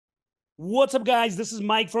What's up, guys? This is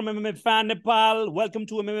Mike from MMA Fan Nepal. Welcome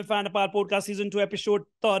to MMA Fan Nepal podcast season 2, episode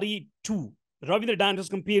 32. Rabindra Dhant is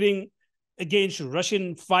competing against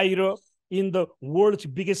Russian fighter in the world's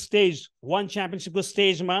biggest stage, one championship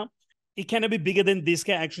stage. It cannot be bigger than this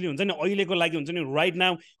guy actually. Right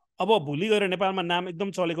now, अब भोलि गएर नेपालमा नाम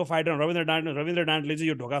एकदम चलेको fighter Ravindra डान्टले चाहिँ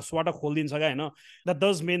यो ढोका स्वाट खोलिदिन्छ क्या होइन द्याट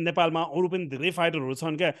डज मेन नेपालमा अरू पनि धेरै फाइटरहरू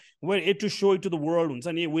छन् क्या where it to so it to the world हुन्छ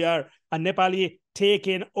नि we are a Nepali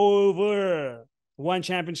taken over one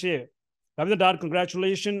championship. Rabindra Dhant,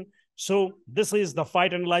 congratulations. So this is the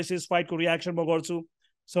fight analysis, fight reaction ma garchu.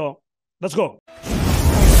 So let's go.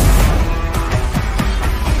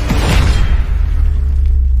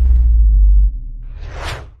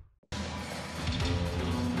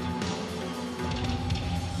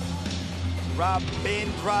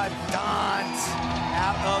 Rabindra Dhant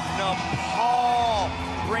out of Nepal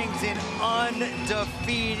brings an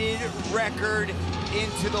undefeated record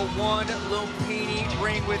into the one Lumpini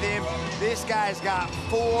ring with him. This guy's got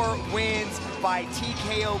 4 wins by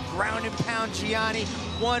TKO ground and pound Gianni,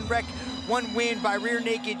 one win by rear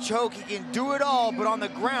naked choke. He can do it all, but on the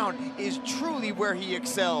ground is truly where he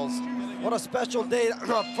excels. What a special day.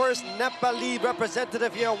 Our first Nepali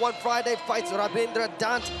representative here on One Friday fights Rabindra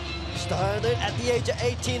Dhant. Started at the age of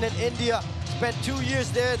 18 in India. Spent 2 years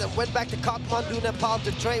there, then went back to Kathmandu, Nepal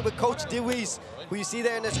to train with Coach Dewees, who you see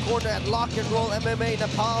there in his corner at Lock and Roll MMA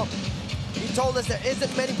Nepal. He told us there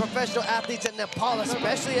isn't many professional athletes in Nepal,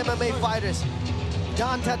 especially MMA fighters.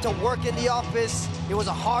 Dhant had to work in the office. He was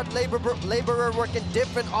a hard laborer working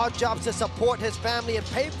different odd jobs to support his family and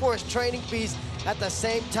pay for his training fees at the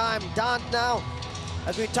same time. Dhant now,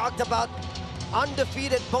 as we talked about,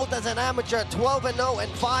 undefeated both as an amateur, 12-0 and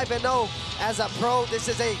 5-0 as a pro. This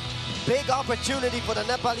is a big opportunity for the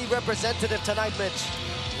Nepali representative tonight, Mitch.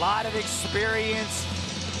 A lot of experience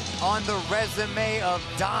on the resume of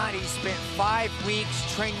Dhant. He spent 5 weeks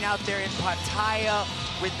training out there in Pattaya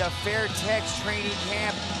with the Fairtex training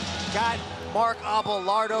camp. Got Mark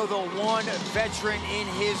Abelardo, the one veteran, in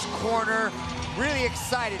his corner. Really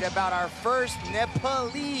excited about our first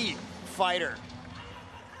Nepali fighter.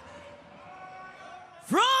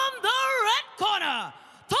 From the red corner,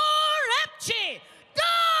 Torepchi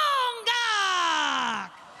Dongak!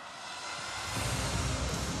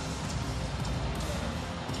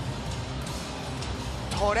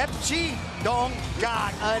 Torepchi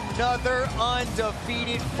Dongak, another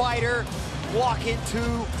undefeated fighter, walking to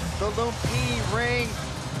the Lumpini ring.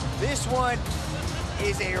 This one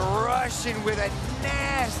is a Russian with a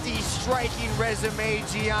nasty striking resume,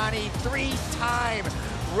 Gianni. 3-time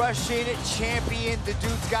Russian champion. The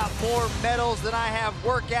dude's got more medals than I have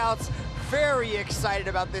workouts. Very excited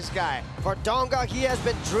about this guy. For Dongak, he has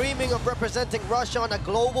been dreaming of representing Russia on a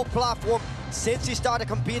global platform since he started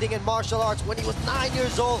competing in martial arts when he was 9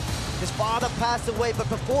 years old. His father passed away, but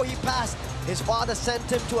before he passed, his father sent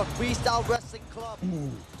him to a freestyle wrestling club.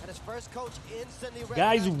 And his first coach instantly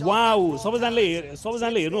Guys, wow!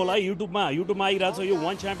 सबैजनाले हेर्नु होला युट्युबमा आइरहेछ यो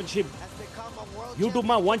one championship.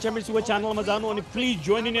 युट्युबमा one championship च्यानलमा जानु अनि please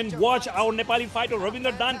join in and watch our Nepali fighter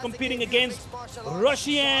Rabindra Dhant competing against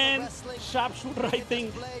Russian sharpshooter. I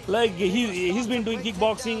think like he's been doing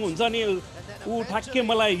kickboxing हुन्छ नि ऊ ठ्याक्कै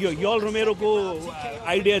मलाई यो यल रोमेरोको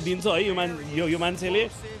आइडिया दिन्छ है यो मान्छेले.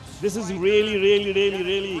 This is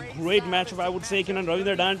really great matchup, I would say. किनभने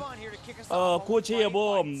रविन्द्र डान्ट को चाहिँ अब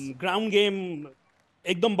ग्राउन्ड गेम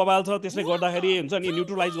एकदम बबाल छ, त्यसले गर्दाखेरि हुन्छ नि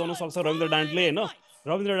न्युट्रलाइज गर्न सक्छ रविन्द्र डान्टले हैन.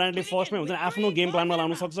 रविन्द्र डान्टले फर्स्टमै हुन्छ नि आफ्नो गेम प्लानमा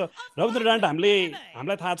लाउन सक्छ. रविन्द्र डान्ट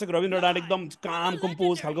हामीलाई थाहा छ कि रविन्द्र डान्ट एकदम काम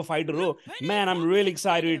कम्पोज खालको फाइटर हो. Man, I'm really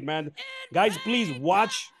excited, man. Guys, please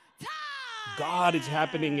watch. God, it's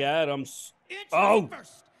happening, yaar. Oh.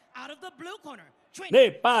 Out of the blue corner.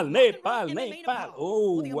 Nepal.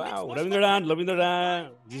 Oh, wow. Rabindra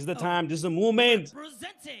Dhant. This is the time. This is the moment.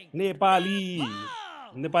 Nepali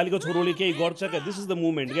ko chhorole kehi garcha kya. This is the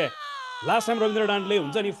moment. Last time Rabindra Dhantले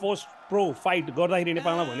हुन्छ नि first pro fight गर्दाखेरि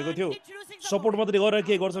नेपालमा भनेको थियो support मात्रै गरेर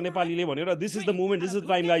के गर्छ नेपालीले भनेर. This is the moment. This is the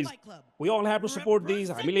time, guys. We all have to support this.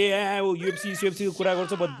 हामीले UFC को कुरा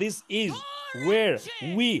गर्छ, but this is where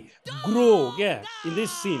we grow in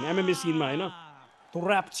this scene, MMA scene मा हैन.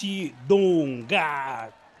 Torepchi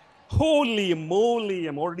Dongak. Holy moly,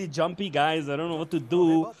 I'm already jumpy, guys. I don't know what to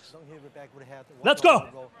do. Let's go.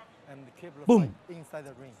 Boom.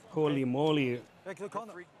 Holy moly.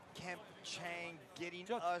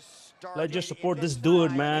 Let's just support this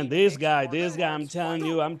dude, man. This guy, I'm telling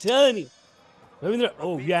you. Rabindra,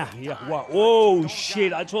 oh, yeah, wow. Oh,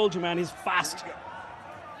 shit, I told you, man, he's fast.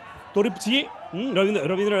 Torepchi,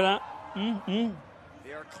 Rabindra.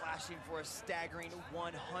 are clashing for a staggering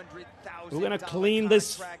 100,000. We're gonna clean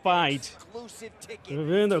this fight. Exclusive ticket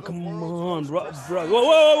Rabindra, to the come world's on, most bro. Whoa,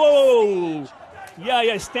 whoa, whoa, stage. whoa.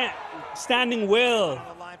 Yeah, standing well. On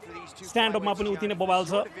the line for these two Stand up, flyweights, Mapani Utine Gianni, Bobal,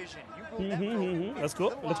 for your sir. division. You ruled that pro Let's go,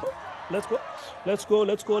 for let's a go, while. let's go, let's go,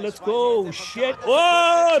 let's go, let's go. Shit.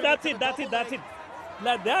 Oh, that's it, that's it, that's it.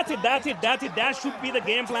 That's it. That should be the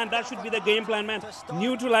game plan. That should be the game plan, man.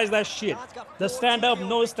 Neutralize that shit. The stand up,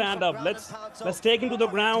 no stand up. Let's take him to the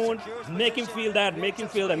ground. Make him feel that. Make him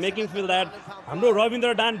feel that. Make him feel that. Hamro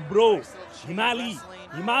Rabindra Dan, bro.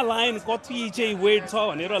 Himalayan copy weight so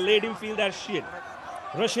let him feel that shit.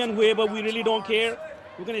 Russian way, but we really don't care.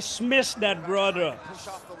 We're gonna smash that brother.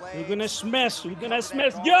 We're gonna smash. We're gonna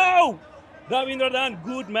smash. Yo! Rabindra Dan,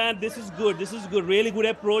 good man. This is good. This is good. Really good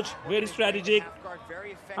approach. Very strategic.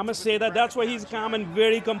 I'm gonna say that. That's why he's calm and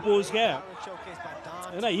very composed here.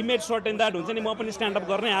 You know, he made certain that हुन्छ नि म पनि stand up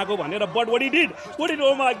गर्ने आगो भनेर, but what he did,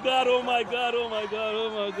 oh my god, oh my god, oh my god, oh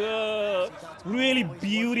my god, really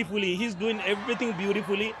beautifully. He's doing everything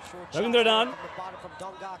beautifully. Rabindra Dan,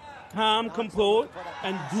 calm, composed,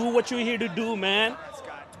 and do what you're here to do, man.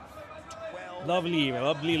 Lovely,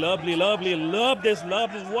 lovely, lovely, lovely. Love this,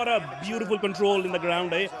 love this. What a beautiful control in the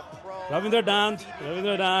ground, eh? Rabindra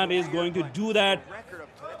Dan is going to do that.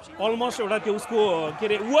 Almost whoa,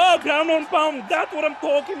 ground on pound. That's what I'm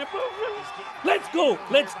talking about. Let's go,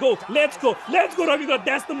 let's go, let's go, let's go, Rabindra.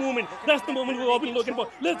 That's the moment. That's the moment we've all been looking for.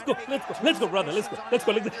 Let's go, let's go, let's go, brother. Let's go, let's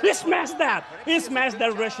go. Let's smash that. Let's smash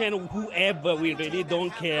that Russian, whoever. We really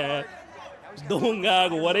don't care. Don't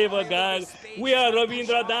gag, whatever gag. We are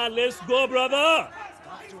Rabindra Dan. Let's go, brother.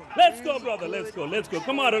 Let's go, brother. Let's go. Let's go.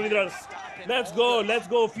 Come on, Rabindra. Let's go. Let's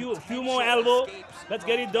go. Few more elbow. Let's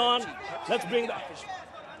get it done. Let's bring that.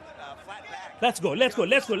 Let's go. Let's go.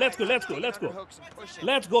 Let's go. Let's go. Let's go. Let's go.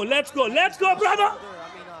 Let's go. Let's go. Let's go, brother.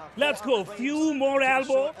 Let's go. Few more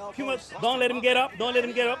elbow. Few more. Don't let him get up. Don't let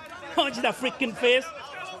him get up. Punch that freaking face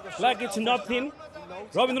like it's nothing.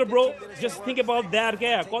 Rabindra, bro, just think about that.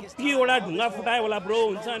 Bro. Just think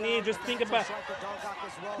about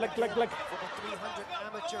like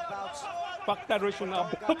fuck that Russian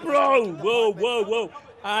up. Bro, whoa.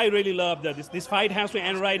 I really love that. This fight has to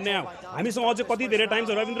end right now. I miss all the times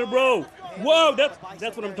Rabindra, bro. Whoa,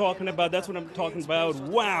 that's what I'm talking about. That's what I'm talking about.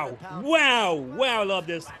 Wow. I love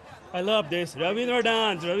this. I love this. Rabindra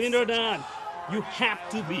Dan. You have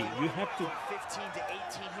to be. You have to. 15 to 18,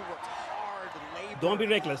 he worked hard, labor. Don't be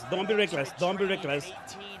reckless. Don't be reckless. Don't be reckless.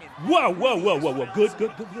 Whoa. Good.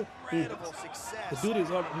 Incredible success. The dude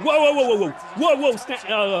is on. Whoa.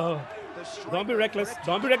 Don't be reckless.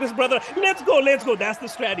 Don't be reckless, brother. Let's go. That's the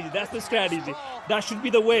strategy. That should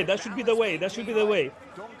be the way. That should be the way.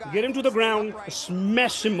 Get him to the ground.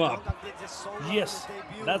 Smash him up. Yes.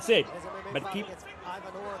 That's it. But keep.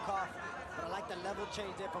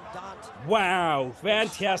 Wow.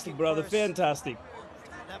 Fantastic, brother. Fantastic.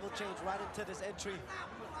 Level change right into this entry.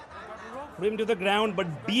 Put him to the ground, but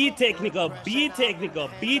be technical.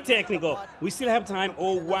 We still have time.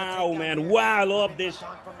 Oh, wow, man. Wow, I love this.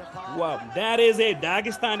 Wow, that is a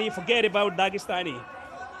Dagestani. Forget about Dagestani.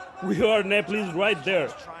 We are Nepalese right there.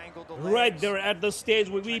 Right there at the stage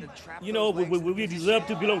where we deserve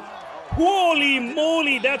to belong. Holy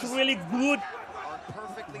moly, that's really good.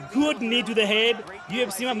 Good knee to the head.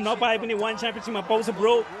 UFC ma napae pani one championship ma paउँछ,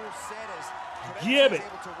 bro. Give it.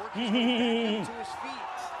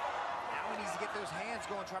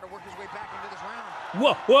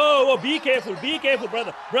 Whoa, be careful,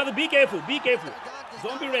 brother. Brother, be careful.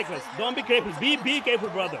 Don't be reckless. Don't be careful. Be careful,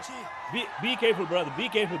 brother. Be careful, brother. Be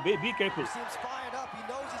careful. Be careful.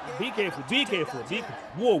 Be careful.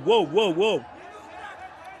 Whoa.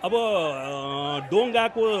 अब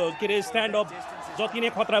डोङ्गाको के अरे stand up जति नै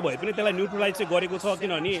खतरा भए पनि त्यसलाई neutralise चाहिँ गरेको छ,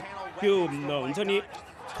 किनभने त्यो हुन्छ नि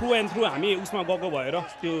थ्रु एन्ड थ्रु हामी उसमा गएको भएर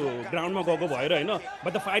त्यो ग्राउन्डमा गएको भएर हैन.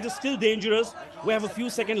 But the fight is still dangerous. We have a few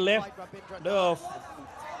second left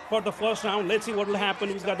for the first round. Let's see what will happen.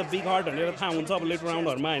 Is got the big heart भनेर थाहा हुन्छ अब late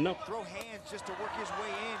राउन्डहरुमा Hahn.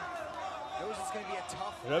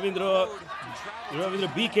 Rabindra,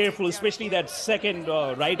 be careful, especially that second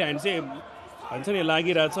right hand चाहिँ हुन्छ नि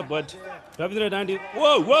लागिरहेछ. But Rabindra Dan,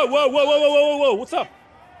 whoa, what's up?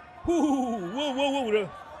 Whoa.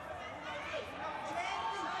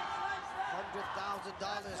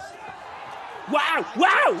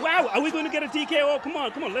 Wow. Are we going to get a TKO? Come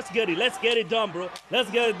on. Let's get it done, bro. Let's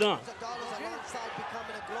get it done.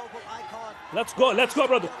 Let's go,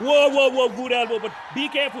 brother. Whoa, good elbow, but be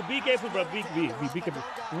careful, bro. Be careful.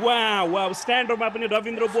 Wow. Stand up,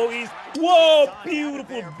 Rabindra boys. Whoa,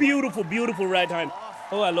 beautiful right hand.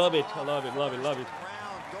 Oh, I love it.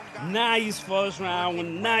 Nice first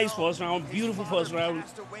round, beautiful first round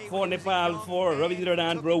for Nepal, for Rabindra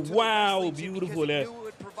Dhant, bro. Wow, beautiful.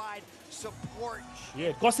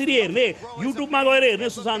 Yeah, कसरी हेर्ने युट्युबमा गएर हेर्ने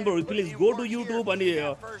Sushant bro. Please go to YouTube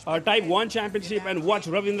and type one championship and watch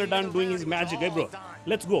Rabindra Dhant doing his magic, hey bro.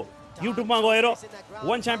 Let's go. युट्युबमा गएर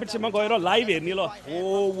one championshipमा गएर live हेर्ने ल.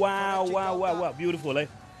 Oh wow, beautiful है.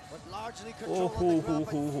 Oh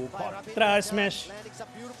ho. Patra smash.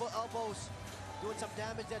 Doing some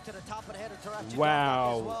damage there to the top of the head of Tarapchi.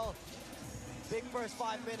 Wow. As well. Big first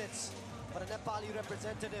 5 minutes for the Nepali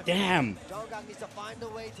representative. Damn. Dongang needs to find a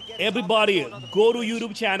way to get Everybody, go to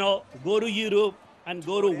YouTube channel. Go to YouTube and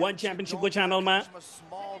go to One Championship channel, man.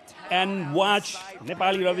 And watch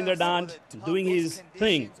Nepali Rabindra Dhant doing his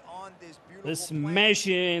thing. The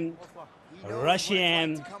smashing,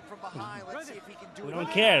 Russian. We don't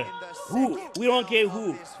care who. We don't care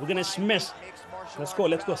who. We're gonna smash. Let's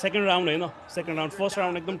go. Second round, you know. Second round. First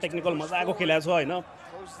round, एकदम technical मजाको खेलेको छ हैन.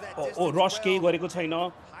 ओ rush केही गरेको छैन.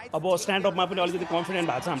 अब stand up मा पनि अलिकति confident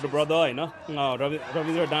भएको छ हाम्रो brother Hahn.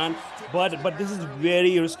 Rabindra Dhant. But this is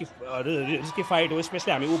very risky fight,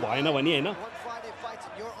 especially हामी उ भएन भने हैन.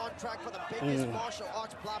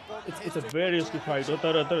 It's a very risky fight.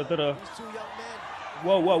 तर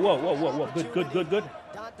Whoa. Good.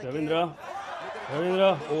 Rabindra.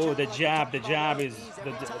 Oh, the jab is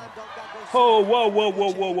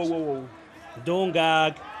whoa.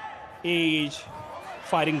 Dongak, Age,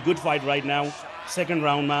 fighting good fight right now. Second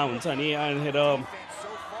round now, and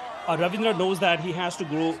Rabindra knows that he has to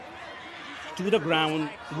go to the ground.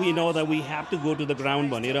 We know that we have to go to the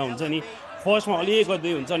ground. First one,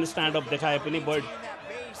 stand up,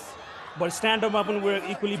 but stand up we're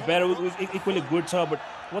equally better, equally good, sir. But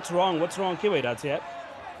what's wrong? That's it.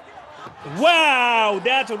 Wow,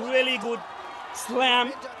 that's a really good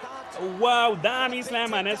slam. Wow, damn slam,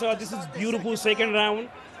 man. So this is beautiful second round.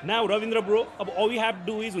 Now, Rabindra, bro, all we have to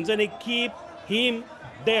do is keep him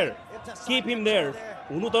there.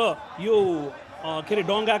 Unu ta yo के अरे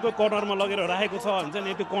डङ्गाको कर्नरमा लगेर राखेको छ हुन्छ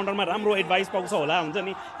नि त्यो कर्नरमा राम्रो advice पाउँछ होला हुन्छ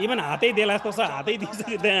नि इभन हातै देला जस्तो छ हातै दिन्छ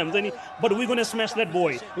त्यहाँ हुन्छ नि but we gonna smash that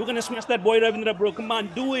boy Rabindra bro come on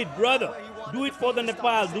do it brother do it for the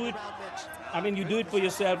Nepal do it I mean you do it for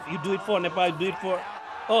yourself you do it for Nepal do it for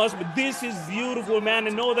us but this is beautiful man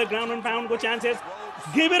and know the ground and pound go chances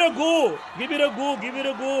give it a go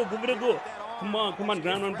come on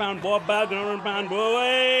ground and pound Bob back ground and pound bro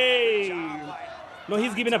hey. No,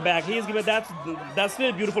 he's giving it back. That's still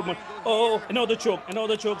a beautiful one. Oh, another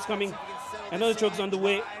choke's coming. Another choke's on the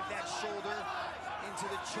way.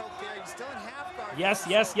 Yes.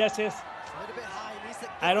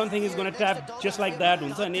 I don't think he's gonna tap just like that.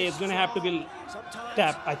 It's gonna have to be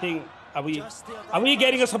tap. I think. Are we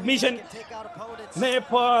getting a submission?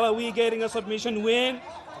 Nepal, are we getting a submission win?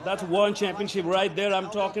 That's one championship right there. I'm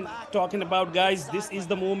talking about, guys. This is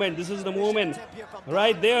the moment.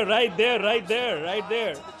 Right there.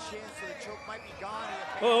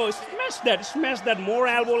 Oh, smash that. More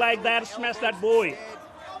elbow like that. Smash that boy.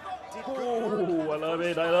 Oh, I love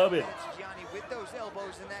it.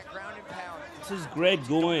 This is great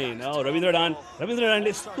going. Oh, Rabindra Dhant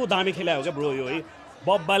is so dami khela ho bro yo.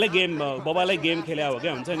 Bobale game khela ho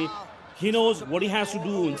kya huncha ni. He knows what he has to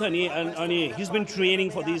do and he's been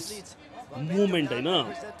training for this movement and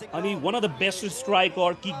one of the best strike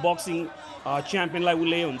or kickboxing champion like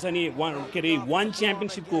one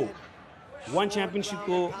championship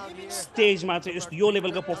ko stage ma yo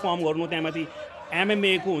level ka perform garnu त्यहाँमाथि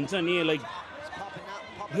MMA को हुन्छ नि like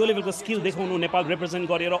यो level को skill देखाउनु Nepal represent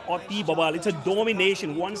गरेर अति बबाल it's a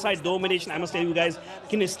domination one side domination I must tell you guys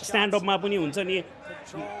किन stand up मा पनि हुन्छ नि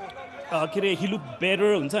he looked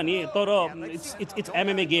better it's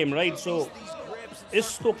MMA game right so it's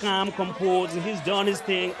so calm composed he's done his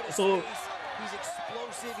thing so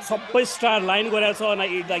star line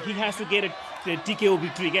like he has to get a TKO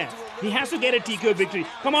victory again he has to get a TKO victory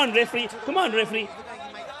come on referee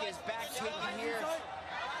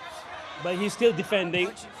but he's still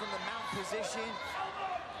defending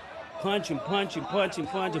punch him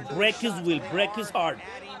break his will break his heart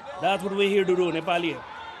that's what we're here to do Nepali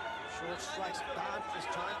Short strikes. Dhant is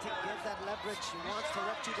trying to get that leverage. He wants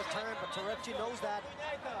Tarapchi to turn, but Tarapchi knows that.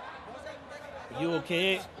 You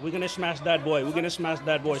okay? We're gonna smash that boy. Smash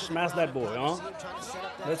that boy, huh?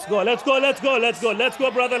 Let's go,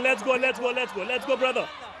 brother. Let's go, brother.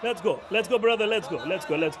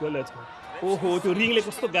 Oh, to ring le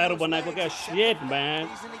kasto garo banako kya shit, man.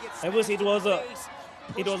 It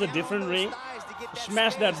was a different ring.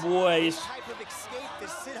 Smash that boy.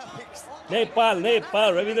 Nepal,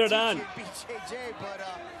 Rabindra Dhant.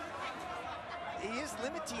 he is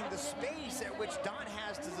limiting the space at which Dhant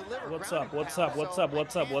has to deliver. What's ground up? and What's pound. up? What's So up?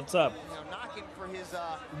 What's up? What's up? You know, knocking for his,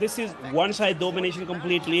 This is one-side domination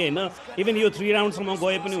completely, you know. Even you 3 rounds from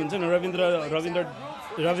गए पनि हुन्छ नि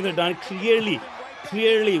Rabindra Dhant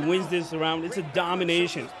clearly wins this round. It's a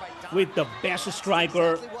domination with the best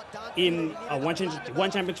striker in one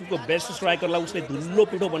championship को best striker लाई उसले धुलो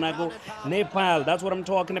पिठो बनाएको Nepal. That's what I'm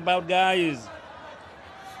talking about, guys.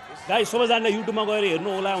 Guys, सबैजनाले युट्युबमा गएर हेर्नु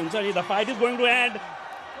होला हुन्छ नि. The fight is going to end.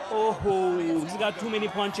 Oh, he's got too many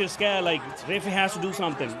punches. Like, referee has to do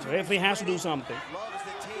something. Referee has to do something.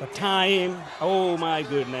 The time. Oh my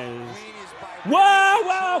goodness.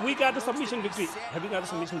 Wow, we got the submission victory. Have you got the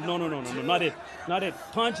submission? No, not it. Not it.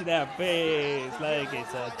 Punch that face like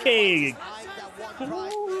it's a cake.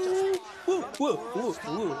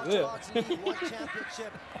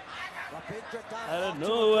 I don't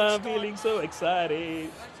know. I'm feeling so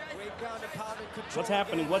excited. What's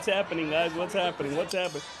happening, guys? What's happening?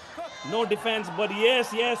 No defense, but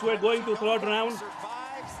yes, we're going to third round.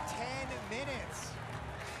 survives 10 minutes.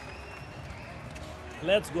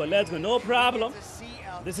 Let's go. No problem. To see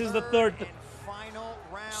a This is the third. and final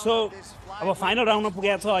round So, of this our final round of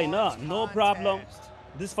पुगेको छ हैन? No problem.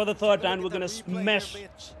 This for the third time we're gonna smash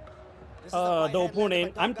the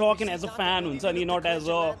opponent. I'm talking as a fan हुन्छ नि, not as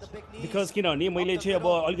a because किनभने मैले चाहिँ अब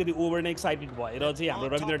अलिकति over नै एक्साइटेड भएर चाहिँ हाम्रो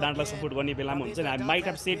रविन्द्र डान्टलाई सपोर्ट गर्ने बेलामा हुन्छ नि, I might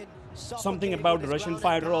have said something about the Russian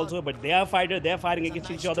fighter also, but they are fighting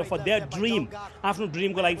against each other for their dream. आफ्नो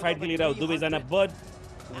ड्रिमको लागि फाइट खेलिरहेको दुवैजना. But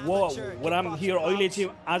what I'm here अहिले चाहिँ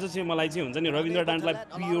आज चाहिँ मलाई चाहिँ हुन्छ नि Ravindra डान्टलाई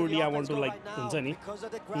purely I want to like हुन्छ नि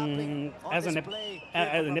as a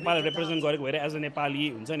नेपाल रिप्रेजेन्ट गरेको भएर एज अ नेपाली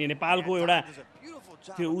हुन्छ नि नेपालको एउटा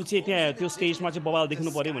त्यो ऊ चाहिँ त्यहाँ त्यो स्टेजमा चाहिँ बवाल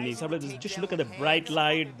देख्नु पर्यो भन्ने हिसाबले just look at the bright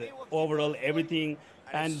light, the overall everything,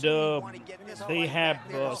 and they have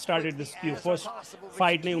started this first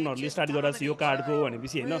fight नै उनीहरूले स्टार्ट गरेको छ यो कार्डको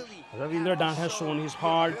भनेपछि हैन. Ravindra डान्ट has shown his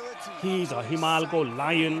heart. He's a हिमालको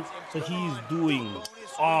lion, so he's doing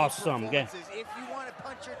awesome. Okay, If you want to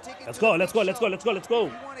punch your ticket let's to go.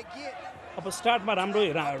 you want to get अब स्टार्टमा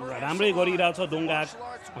राम्रै गरिरहेछ दोङ्गा.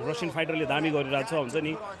 Russian फाइटरले दामी गरिरहेछ हुन्छ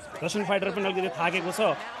नि. रसियन फाइटर पनि अलिकति थाकेको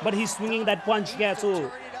छ, but he's swinging that punch क्या. So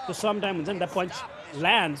sometime हुन्छ नि that punch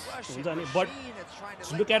lands हुन्छ नि. But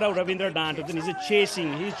so look at how Rabindra Dhant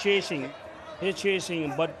he's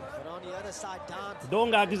chasing, but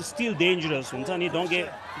Dongak is still dangerous हुन्छ नि. Don't get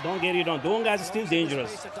it wrong. Dongak is still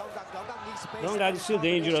dangerous.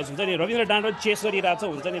 हुन्छ नि. Ravindra डान्ट chess गरिरहेछ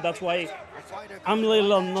हुन्छ नि. That's why I'm a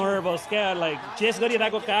little nervous. क्या like chase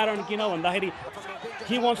गरिरहेको कारण किन भन्दाखेरि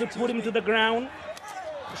he wants to put him to the ground,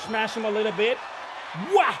 smash him a little bit.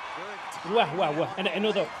 Wow. And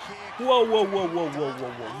another. Whoa.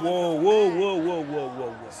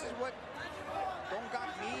 this is what Dongak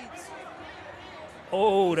needs.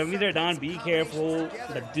 Oh, Rabindra Dhant, be careful.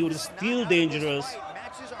 The dude is still dangerous.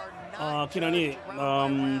 Matches are not किनभने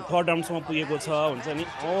third राउन्डसम्म पुगेको छ हुन्छ नि.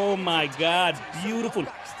 Oh my God, beautiful,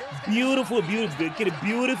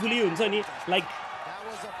 beautifully हुन्छ नि. Like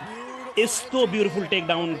यस्तो beautiful take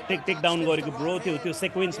down गरेको bro. त्यो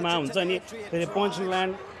सिक्वेन्समा हुन्छ नि.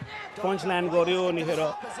 पञ्च ल्यान्ड गर्यो अनि फेर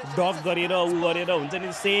डक गरेर हुन्छ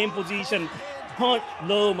नि. Same position.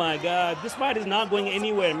 Oh my God, this fight is not going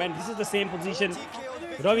anywhere, man. This is the same position.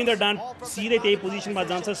 Ravindra डान्ट सिधै त्यही पोजिसनमा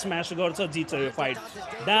जान्छ, स्म्यास गर्छ, जित्छ यो fight.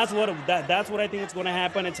 That's what I think it's going to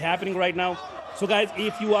happen. It's happening right now. So guys,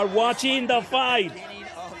 if you are watching the fight,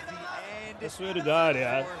 I swear to God,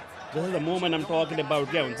 yeah, this is the moment I'm talking about.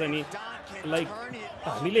 क्या हुन्छ नि, like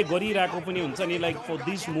हामीले गरिरहेको पनि हुन्छ नि, like for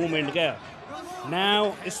this moment क्या.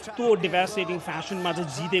 Now यस्तो devastating fashion-मा चाहिँ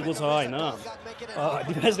जितेको छ हैन.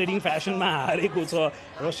 Devastating fashion-मा हारेको छ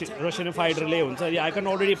रसियन फाइटरले हुन्छ नि. I can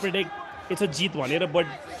already predict it's a जित भनेर, but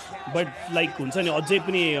like हुन्छ नि अझै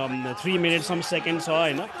पनि 3 minutes some seconds छ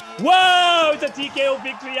हैन. Wow, it's a TKO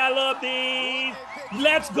victory. I love this.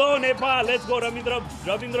 Let's go Nepal. Let's go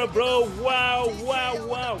Rabindra bro.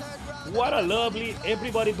 Wow. What a lovely.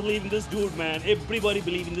 Everybody believe in this dude, man. Everybody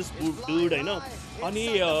believe in this dude हैन. अनि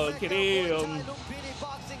के रे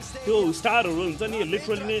त्यो स्टारहरू हुन्छ नि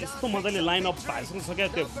literally नै यस्तो मजाले line up भइसक्नु सक्यो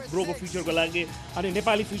त्यो ब्रोको फ्युचरको लागि अनि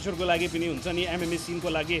नेपाली फ्युचरको लागि पनि हुन्छ नि MMA सिनको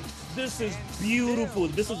लागि. This is beautiful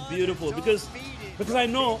because I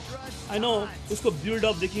know उसको बिल्ड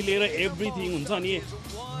अप देखि लिएर एभ्रिथिङ हुन्छ नि.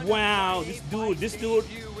 Wow, this dude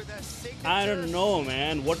I don't know,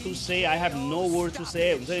 man, what to say. I have no words to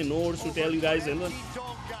say. No words to tell you guys.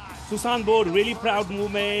 Susan Board, really proud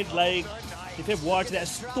movement. Like, if you've watched that,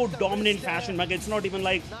 so dominant fashion, it's not even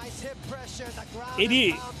like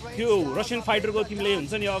Eddie, Russian fighter ko timle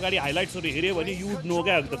huncha ni agadi highlights haru heryo bhane you would know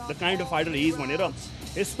the kind of fighter he is bhanera.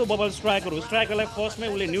 यस्तो bubble striker हो स्ट्राइकरलाई फर्स्टमै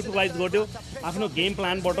उसले neutralise गरिदियो आफ्नो game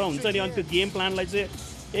प्लानबाट हुन्छ नि अनि त्यो गेम प्लानलाई चाहिँ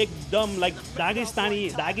एकदम लाइक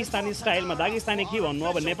दागिस्तानी स्टाइलमा दागिस्तानी के भन्नु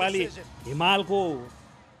अब नेपाली हिमालको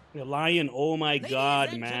लायन ओ माई गॉड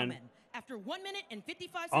म्यान after 1 minute and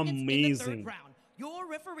 55 seconds in the Amazing. third round, your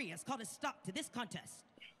referee has called a stop to this contest.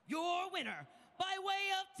 Your winner by way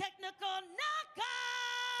of technical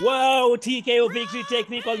knockout. Wow, TKO victory,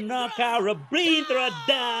 technical knockout, Rabindra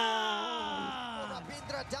Dhant.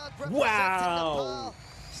 Rabindra Dhant Wow. representing Nepal,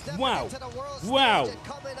 stepping Wow. into the world Wow. stage and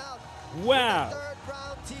coming out Wow. with the third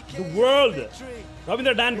round TKO The world. victory.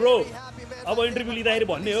 Rabindra Dhant bro. Really happy, man. अब interview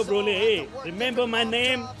लिँदाखेरि भन्ने हो ब्रोले ए remember my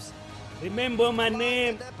name Remember my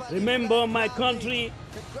name, remember my country.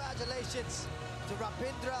 Congratulations to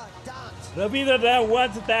Rabindra Dhant. Rabindra Dhant,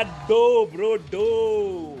 what's that dough, bro?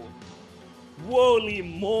 Dough. Holy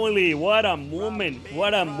moly, what a moment.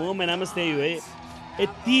 What a moment, I must tell you, eh?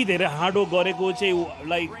 यति धेरै hard work गरेको चाहिँ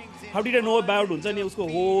like how did I know about हुन्छ नि उसको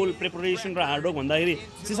whole preparation र hard work भन्दाखेरि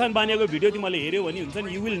सिसान बानियाको video तिमीले हेऱ्यो भने हुन्छ नि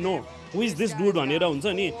you will know who is this dude भनेर हुन्छ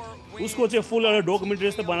नि उसको चाहिँ फुल एउटा डकुमेन्ट्री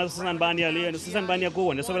जस्तो बनाएको छ सिसान बानियाले अनि सिसान बानिया को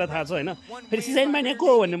भन्ने सबैलाई थाहा छ होइन फेरि सिसान बानिया को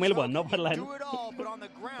भन्ने मैले भन्न पर्ला होइन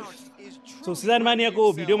सो सिसान बानियाको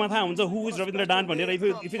भिडियोमा थाहा हुन्छ हु इज रविन्द्र डान्ट भनेर if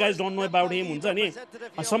you guys don't know about him हुन्छ नि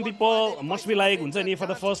सम पिपल मस्ट बी लाइक हुन्छ नि for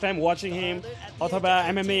the first time watching him अथवा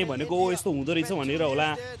एमएमए भनेको यस्तो हुँदो रहेछ भनेर होला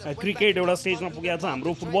क्रिकेट एउटा स्टेजमा पुगेको छ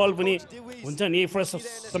हाम्रो फुटबल पनि हुन्छ नि फर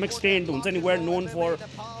सम एक्सटेन्ट हुन्छ नि were known for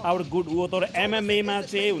our good हो तर एमएमएमा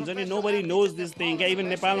चाहिँ हुन्छ नि no buddy knows this thing क्या इभन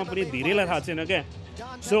नेपालमा पनि धेरैलाई थाहा छैन क्या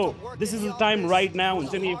So this is the time right now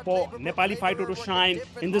for Nepali fighter to shine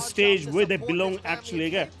in the stage where they belong actually.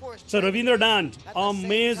 Okay? So Rabindra Dhant,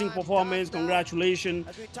 amazing performance. Congratulations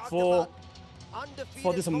for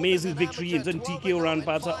this amazing victory. It's in TKO round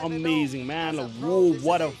parts are amazing, man. Like, whoa,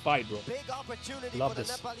 what a fight, bro. Love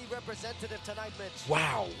this.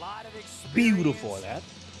 Wow. Beautiful, that.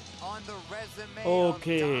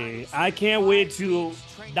 Okay, I can't wait to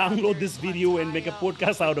download this video and make a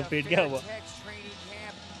podcast out of it. Yeah.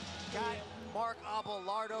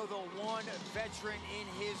 Abelardo, the one veteran in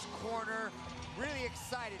his corner. Really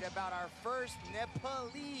excited about our first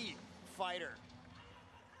Nepali fighter.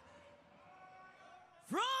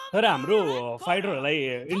 तर हाम्रो फाइटरहरूलाई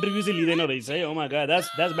interview चाहिँ लिँदैन रहेछ है oh my God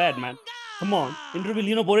that's bad म्यान कम अन interview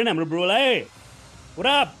लिनु पर्यो नि हाम्रो ब्रोलाई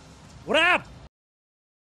व्हाट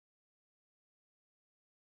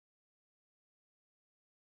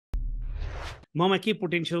ममा के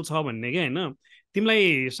पोटेन्सियल छ भन्ने क्या होइन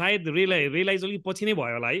तिमीलाई सायद रियलाइज अलिक पछि नै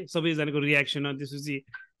भयो होला है सबैजनाको रियाक्सन अनि त्यसपछि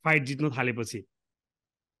फाइट जित्नु थालेपछि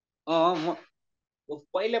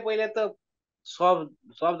पहिला त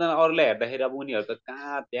सबजना अरूलाई हेर्दाखेरि अब उनीहरू त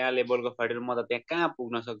कहाँ त्यहाँ लेभलको फाइटर म त त्यहाँ कहाँ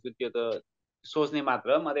पुग्न सक्छु त्यो त सोच्ने मात्र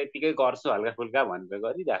म त यतिकै गर्छु हल्का फुल्का भनेर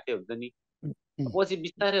गरिरहेको हुन्छ नि पछि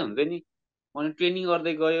बिस्तारै हुन्छ नि मैले ट्रेनिङ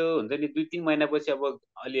गर्दै गयो हुन्छ नि 2-3 महिनापछि अब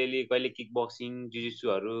अलिअलि कहिले किक बक्सिङ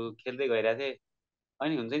जिजिसुहरू खेल्दै गइरहेको थिएँ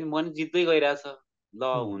अनि हुन्छ नि मन जित्दै गइरहेछ ल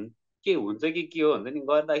के हुन्छ कि के हो हुन्छ नि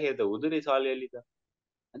गर्दाखेरि त हुँदो रहेछ अलिअलि त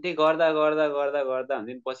त्यही गर्दा हुन्छ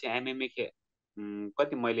नि पछि एमएमए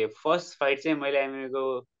कति मैले फर्स्ट फाइट चाहिँ मैले एमएमएको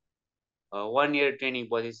 1 इयर ट्रेनिङ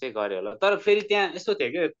पछि चाहिँ गरेँ होला तर फेरि त्यहाँ यस्तो थियो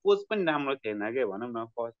क्या कोच पनि राम्रो थिएन क्या भनौँ न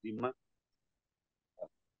फर्स्ट जिममा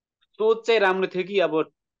सोच चाहिँ राम्रो थियो कि अब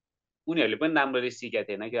उनीहरूले पनि राम्ररी सिकेको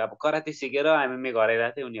थिएन कि अब कराते सिकेर एमएमए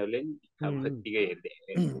गरिरहेको थियो उनीहरूले नि अब त्यतिकै हेर्दै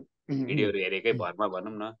भिडियोहरू हेरेकै भरमा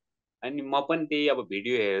भनौँ न अनि म पनि त्यही अब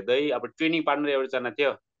भिडियो हेर्दै अब ट्रेनिङ पार्टनर एउटाजना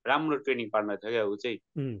थियो राम्रो ट्रेनिङ पार्टनर थियो क्या ऊ चाहिँ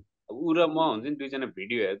ऊ र म हुन्छ नि दुईजना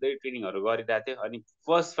भिडियो हेर्दै ट्रेनिङहरू गरिरहेको थियो अनि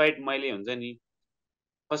फर्स्ट फाइट मैले हुन्छ नि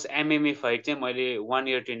फर्स्ट एमएमए फाइट चाहिँ मैले 1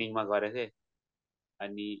 इयर ट्रेनिङमा गरेको थिएँ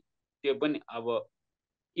अनि त्यो पनि अब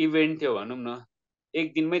इभेन्ट थियो भनौँ न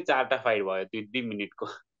एक दिनमै 4टा फाइट भयो 2 मिनटको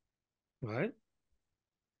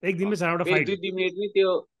एक दिनमै 4वटा फाइट 2 मिनट नि त्यो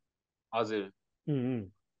हजुर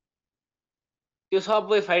त्यो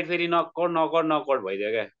सबै फाइट फेरि नकआउट भइदियो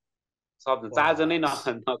क्या सब 4 जनै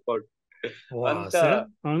नकआउट अन्त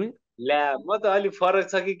ल्या म त अलिक फरक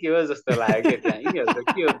छ कि के हो जस्तो लाग्यो क्या त्यहाँ यिनीहरू त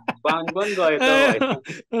के हो बाङ गयो त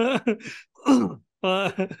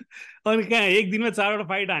अनि कहाँ एक दिनमा 4वटा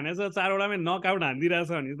फाइट हानेछ 4वटामै नकआउट हानिदिरहेछ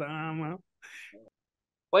भने त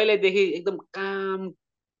पहिल्यैदेखि एकदम काम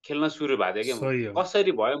खेल्न सुरु भएको थियो कि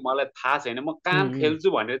कसरी भयो मलाई थाहा छैन म काम खेल्छु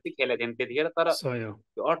भनेर चाहिँ खेलेको थिएँ त्यतिखेर तर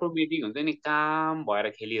अटोमेटिक हुन्छ नि काम भएर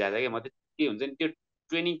खेलिरहेको थियो कि म त्यति हुन्छ नि त्यो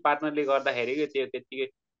ट्रेनिङ पार्टनरले गर्दाखेरि त्यो त्यतिकै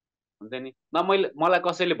हुन्छ नि न मलाई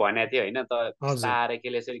कसैले भनेको थियो होइन त बिस्तारै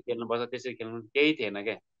खेल यसरी खेल्नुपर्छ त्यसरी खेल्नु केही थिएन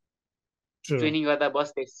क्या ट्रेनिङ गर्दा बस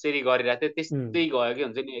त्यसरी गरिरहेको थियो त्यस्तै गयो कि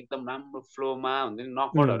हुन्छ नि एकदम राम्रो फ्लोमा हुन्छ नि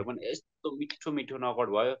नकआउटहरू पनि यस्तो मिठो नकआउट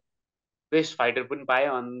भयो बेस्ट फाइटर पनि पायो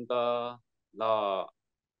अन्त ल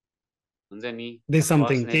हुन्छ नि There's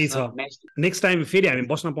something केही छ नेक्स्ट नेक्स्ट टाइम फेरि हामी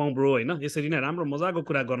बस्न पाऊँ ब्रो होइन यसरी नै राम्रो मजाको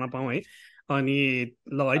कुरा गर्न पाऊँ है अनि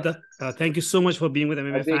ल है त thank you so much for being with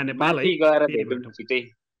MMA fan Nepal है माथि गएर फेरि भेटौँ भेटौँ छिटै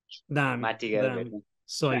दामी माथि गएर दामी भेटौँ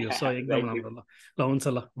सही हो एकदम Thank you. राम्रो ल ल हुन्छ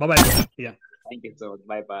ल बाइ बाइ या Thank you so much.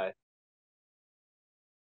 Bye bye.